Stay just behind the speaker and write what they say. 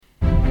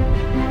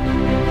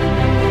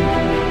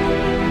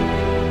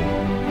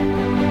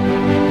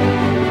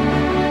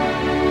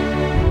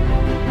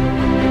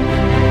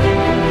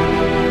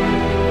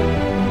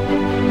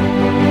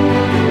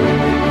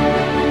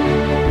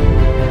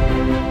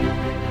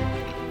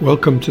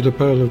Welcome to the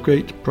Pearl of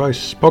Great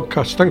Price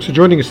podcast. Thanks for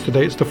joining us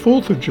today. It's the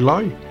 4th of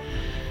July,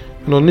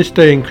 and on this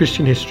day in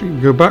Christian history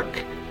we go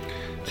back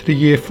to the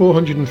year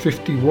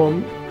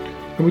 451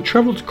 and we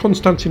travel to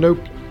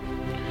Constantinople,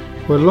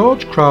 where a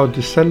large crowd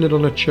descended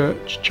on a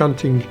church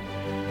chanting,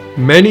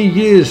 "Many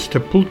years to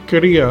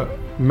Pulcheria,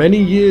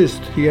 many years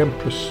to the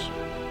Empress,"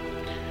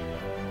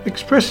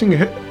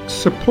 expressing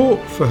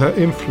support for her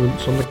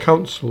influence on the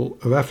Council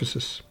of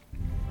Ephesus.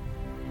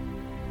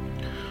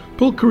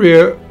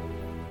 Pulcheria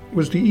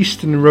was the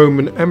Eastern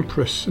Roman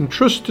Empress and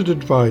trusted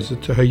advisor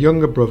to her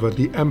younger brother,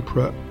 the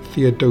Emperor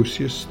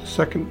Theodosius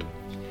II.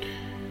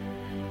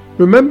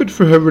 Remembered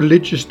for her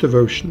religious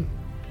devotion,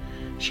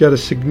 she had a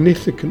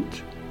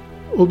significant,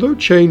 although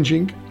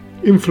changing,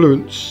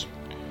 influence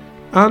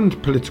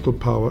and political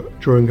power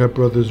during her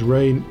brother's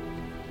reign.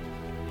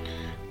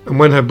 And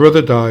when her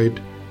brother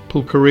died,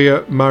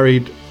 Pulcheria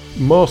married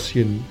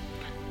Marcian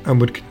and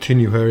would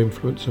continue her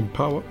influence and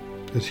power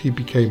as he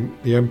became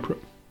the emperor,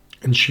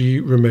 and she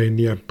remained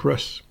the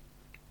Empress.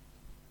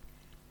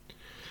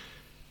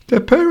 Their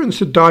parents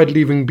had died,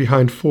 leaving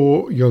behind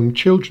 4 young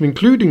children,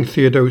 including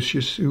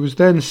Theodosius, who was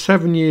then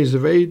 7 years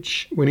of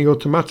age when he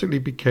automatically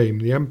became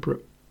the emperor.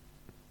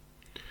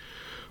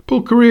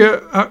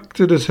 Pulcheria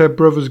acted as her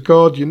brother's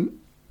guardian,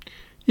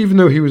 even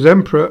though he was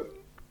emperor,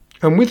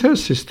 and with her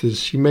sisters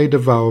she made a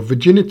vow of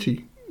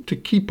virginity to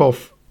keep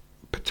off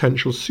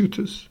potential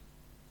suitors.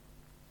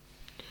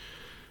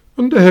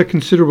 Under her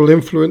considerable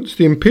influence,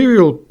 the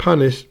imperial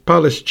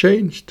palace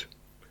changed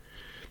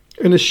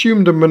and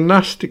assumed a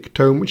monastic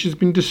tone, which has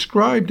been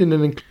described in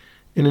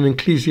an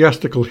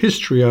ecclesiastical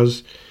history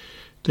as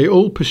they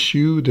all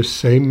pursue the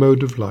same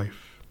mode of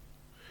life.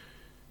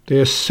 They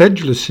are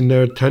sedulous in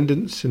their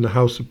attendance in the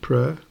house of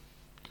prayer,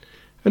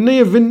 and they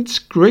evince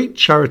great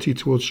charity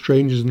towards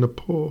strangers and the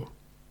poor.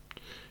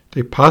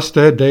 They pass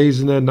their days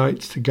and their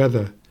nights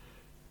together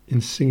in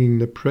singing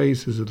the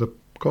praises of the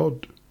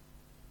God.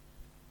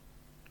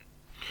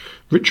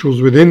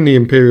 Rituals within the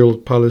imperial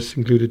palace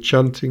included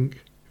chanting,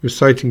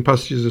 reciting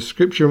passages of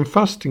scripture, and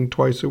fasting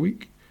twice a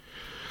week.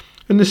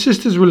 And the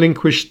sisters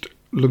relinquished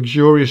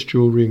luxurious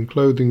jewellery and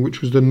clothing,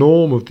 which was the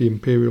norm of the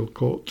imperial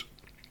court.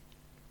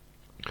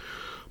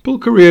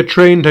 Pulcheria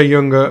trained her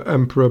younger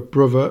emperor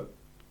brother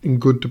in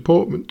good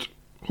deportment,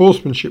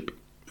 horsemanship,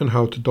 and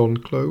how to don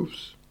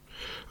clothes.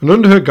 And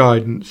under her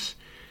guidance,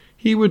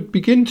 he would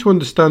begin to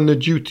understand the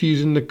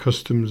duties and the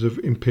customs of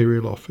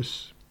imperial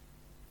office.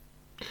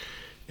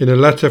 In a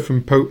letter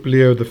from Pope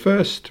Leo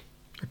I,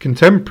 a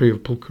contemporary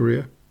of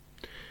Pulcheria,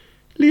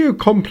 Leo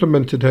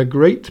complimented her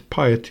great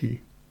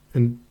piety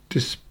and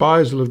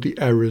despisal of the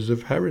errors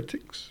of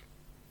heretics.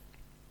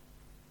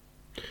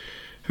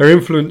 Her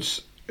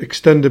influence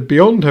extended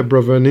beyond her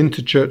brother and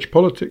into church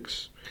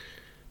politics,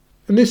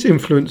 and this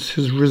influence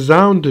has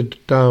resounded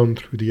down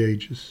through the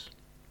ages.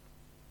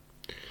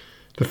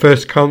 The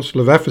First Council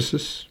of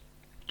Ephesus,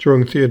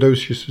 during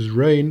Theodosius'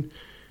 reign,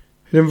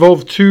 it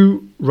involved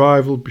 2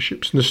 rival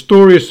bishops,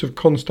 Nestorius of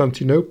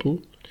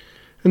Constantinople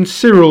and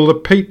Cyril, the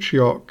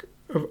Patriarch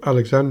of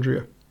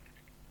Alexandria.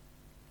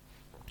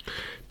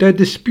 Their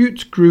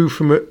disputes grew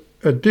from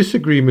a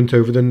disagreement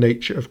over the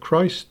nature of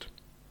Christ.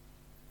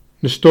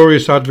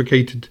 Nestorius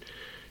advocated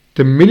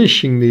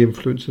diminishing the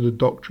influence of the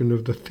doctrine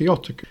of the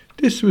Theotokos.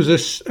 This was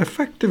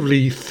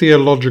effectively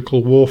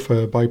theological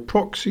warfare by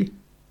proxy,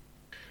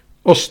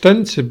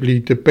 ostensibly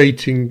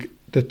debating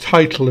the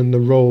title and the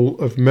role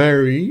of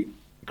Mary,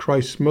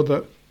 Christ's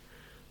mother,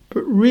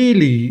 but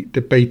really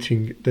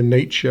debating the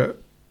nature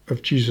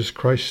of Jesus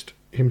Christ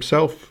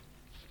himself.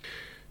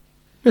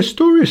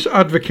 Nestorius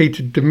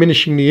advocated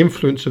diminishing the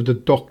influence of the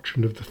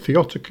doctrine of the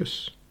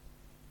Theotokos,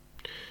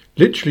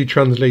 literally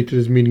translated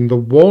as meaning the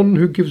one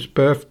who gives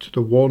birth to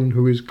the one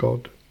who is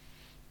God,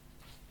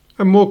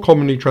 and more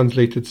commonly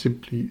translated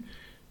simply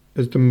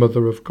as the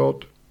Mother of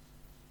God.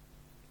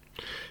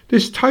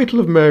 This title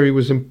of Mary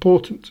was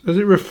important as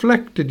it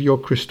reflected your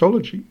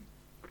Christology,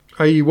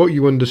 i.e. what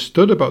you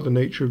understood about the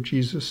nature of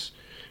Jesus,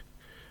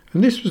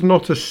 and this was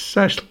not a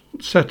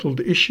settled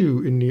issue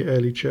in the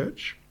early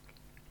church.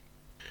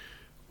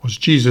 Was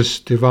Jesus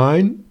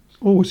divine,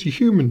 or was he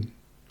human,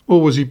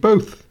 or was he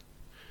both?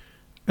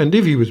 And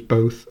if he was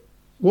both,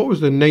 what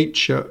was the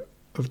nature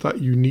of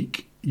that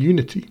unique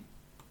unity?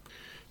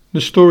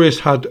 Nestorius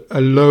had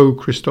a low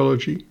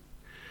Christology,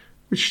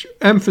 which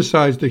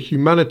emphasized the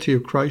humanity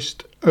of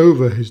Christ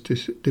over his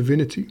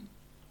divinity.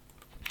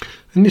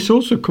 And this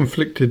also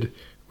conflicted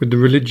with the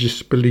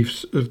religious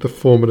beliefs of the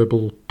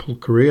formidable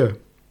Pulcheria,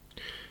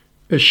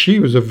 as she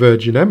was a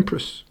virgin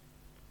empress.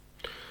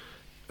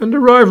 And a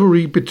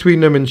rivalry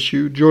between them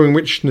ensued, during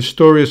which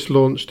Nestorius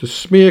launched a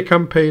smear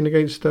campaign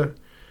against her,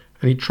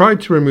 and he tried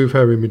to remove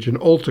her image and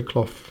altar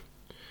cloth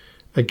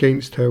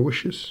against her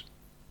wishes.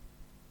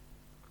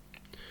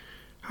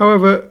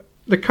 However,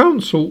 the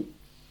council,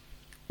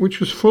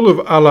 which was full of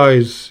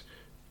allies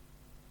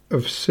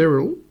of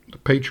Cyril, the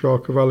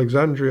Patriarch of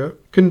Alexandria,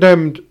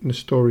 condemned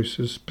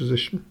Nestorius'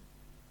 position.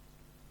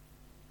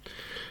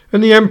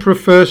 And the emperor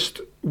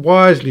first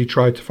wisely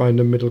tried to find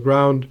a middle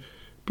ground,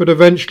 but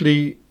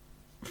eventually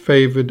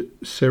favoured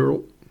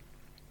Cyril.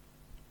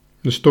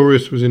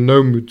 Nestorius was in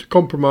no mood to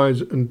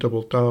compromise and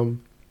doubled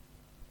down.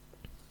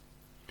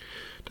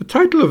 The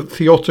title of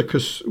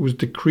Theotokos was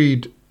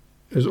decreed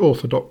as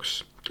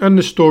orthodox, and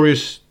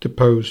Nestorius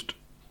deposed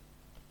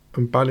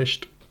and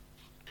banished.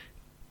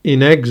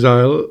 In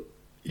exile,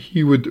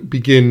 he would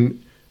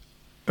begin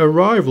a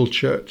rival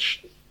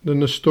church, the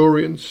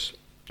Nestorians,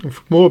 and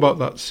for more about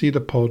that, see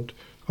the pod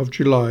of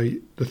July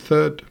the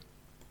 3rd.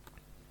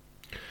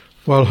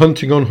 While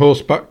hunting on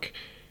horseback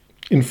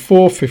in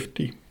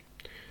 450,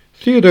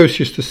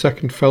 Theodosius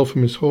II fell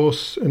from his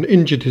horse and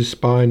injured his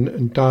spine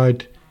and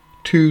died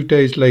 2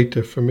 days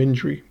later from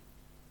injury.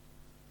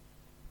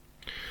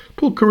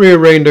 Pulcheria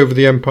reigned over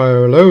the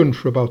empire alone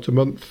for about a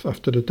month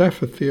after the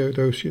death of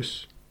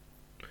Theodosius.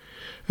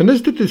 And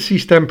as the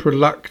deceased emperor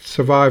lacked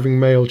surviving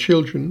male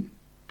children,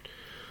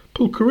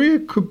 Pulcheria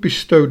could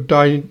bestow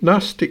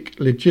dynastic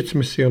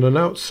legitimacy on an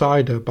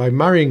outsider by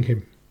marrying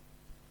him.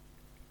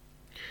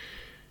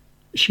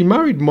 She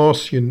married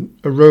Marcian,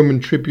 a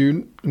Roman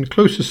tribune and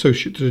close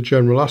associate to the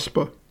general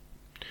Asper,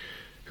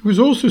 who was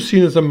also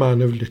seen as a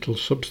man of little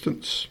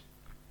substance,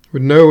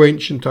 with no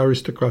ancient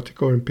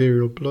aristocratic or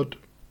imperial blood.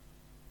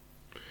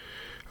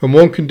 And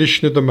one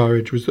condition of the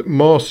marriage was that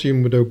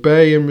Marcian would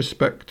obey and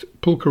respect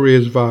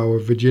Pulcheria's vow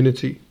of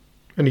virginity,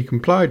 and he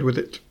complied with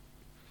it.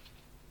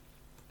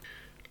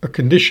 A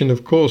condition,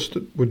 of course,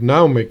 that would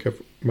now make a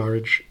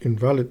marriage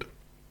invalid.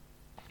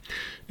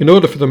 In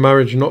order for the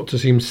marriage not to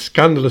seem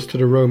scandalous to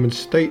the Roman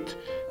state,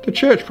 the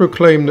Church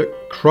proclaimed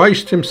that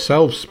Christ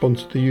himself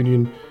sponsored the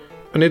union,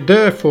 and it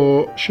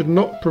therefore should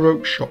not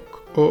provoke shock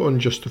or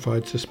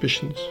unjustified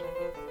suspicions.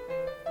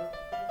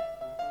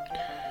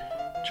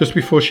 Just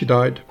before she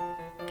died,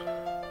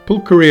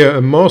 Pulcheria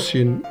and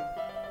Marcian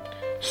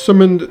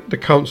summoned the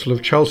Council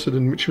of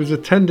Chalcedon, which was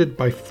attended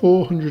by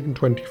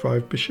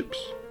 425 bishops.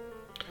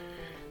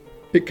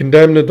 It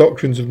condemned the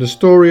doctrines of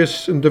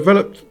Nestorius and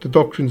developed the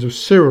doctrines of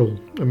Cyril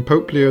and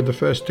Pope Leo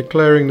I,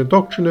 declaring the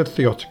doctrine of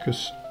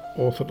Theotokos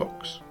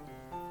orthodox.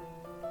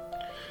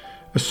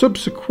 A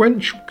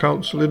subsequent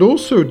council, it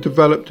also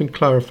developed and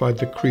clarified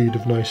the Creed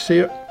of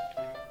Nicaea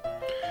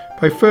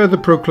by further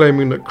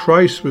proclaiming that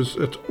Christ was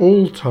at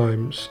all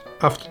times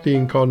after the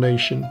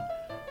Incarnation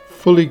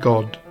fully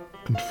God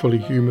and fully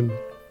human.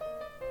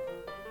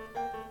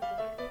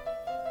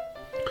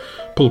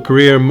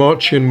 Pulcheria and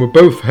Marcian were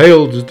both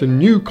hailed as the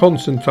new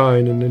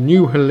Constantine and the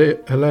new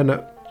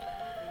Helena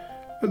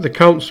at the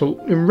council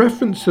in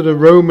reference to the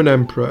Roman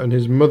emperor and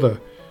his mother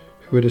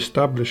who had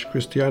established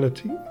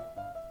Christianity.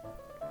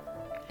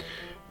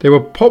 They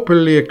were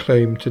popularly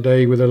acclaimed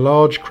today with a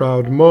large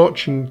crowd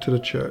marching to the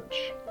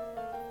church.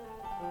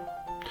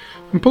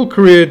 And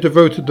Pulcheria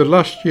devoted the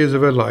last years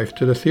of her life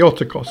to the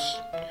Theotokos,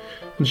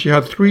 and she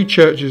had 3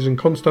 churches in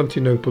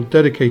Constantinople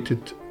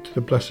dedicated to the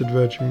Blessed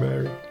Virgin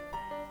Mary.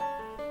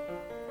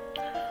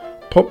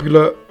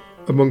 Popular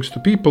amongst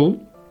the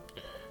people,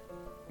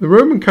 the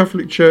Roman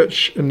Catholic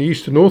Church and the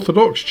Eastern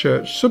Orthodox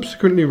Church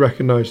subsequently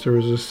recognised her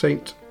as a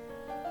saint.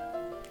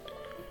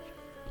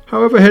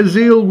 However, her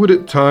zeal would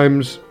at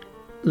times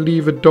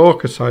leave a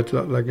darker side to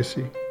that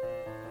legacy.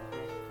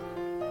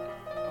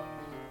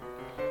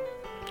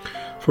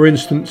 For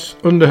instance,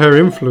 under her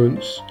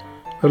influence,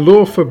 a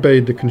law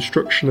forbade the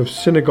construction of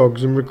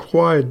synagogues and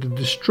required the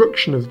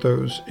destruction of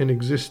those in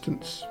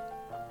existence.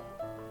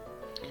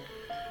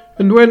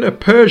 And when a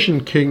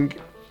Persian king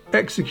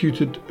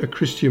executed a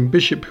Christian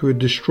bishop who had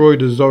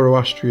destroyed a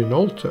Zoroastrian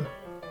altar,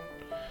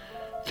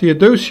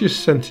 Theodosius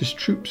sent his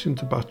troops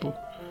into battle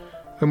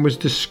and was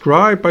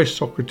described by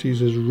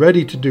Socrates as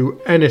ready to do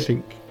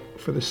anything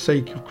for the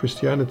sake of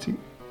Christianity.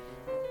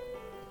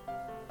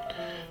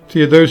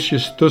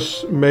 Theodosius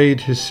thus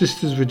made his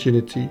sister's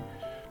virginity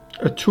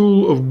a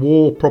tool of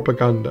war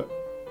propaganda,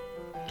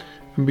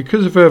 and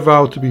because of her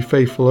vow to be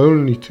faithful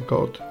only to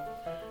God,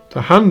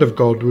 the hand of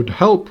God would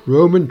help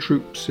Roman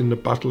troops in the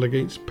battle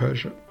against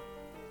Persia.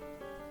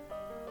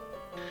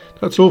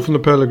 That's all from the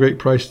Pearl of Great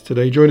Price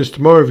today. Join us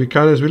tomorrow if you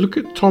can as we look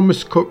at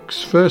Thomas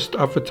Cook's first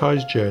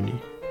advertised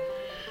journey,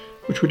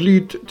 which would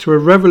lead to a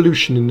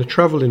revolution in the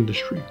travel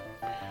industry,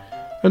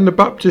 and the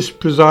Baptists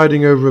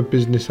presiding over a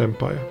business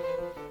empire.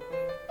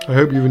 I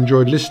hope you've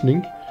enjoyed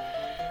listening.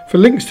 For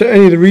links to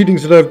any of the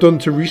readings that I've done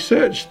to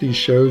research these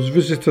shows,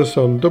 visit us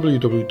on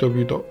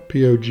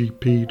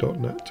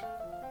www.pogp.net.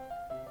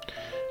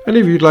 And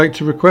if you'd like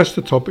to request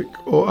a topic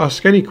or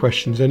ask any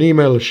questions, then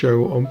email the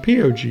show on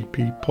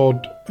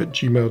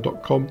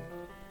pogppod@gmail.com.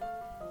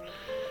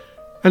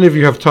 And if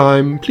you have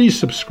time, please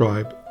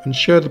subscribe and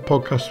share the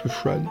podcast with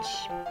friends.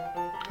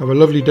 Have a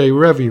lovely day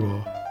wherever you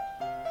are.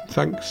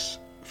 Thanks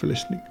for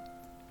listening.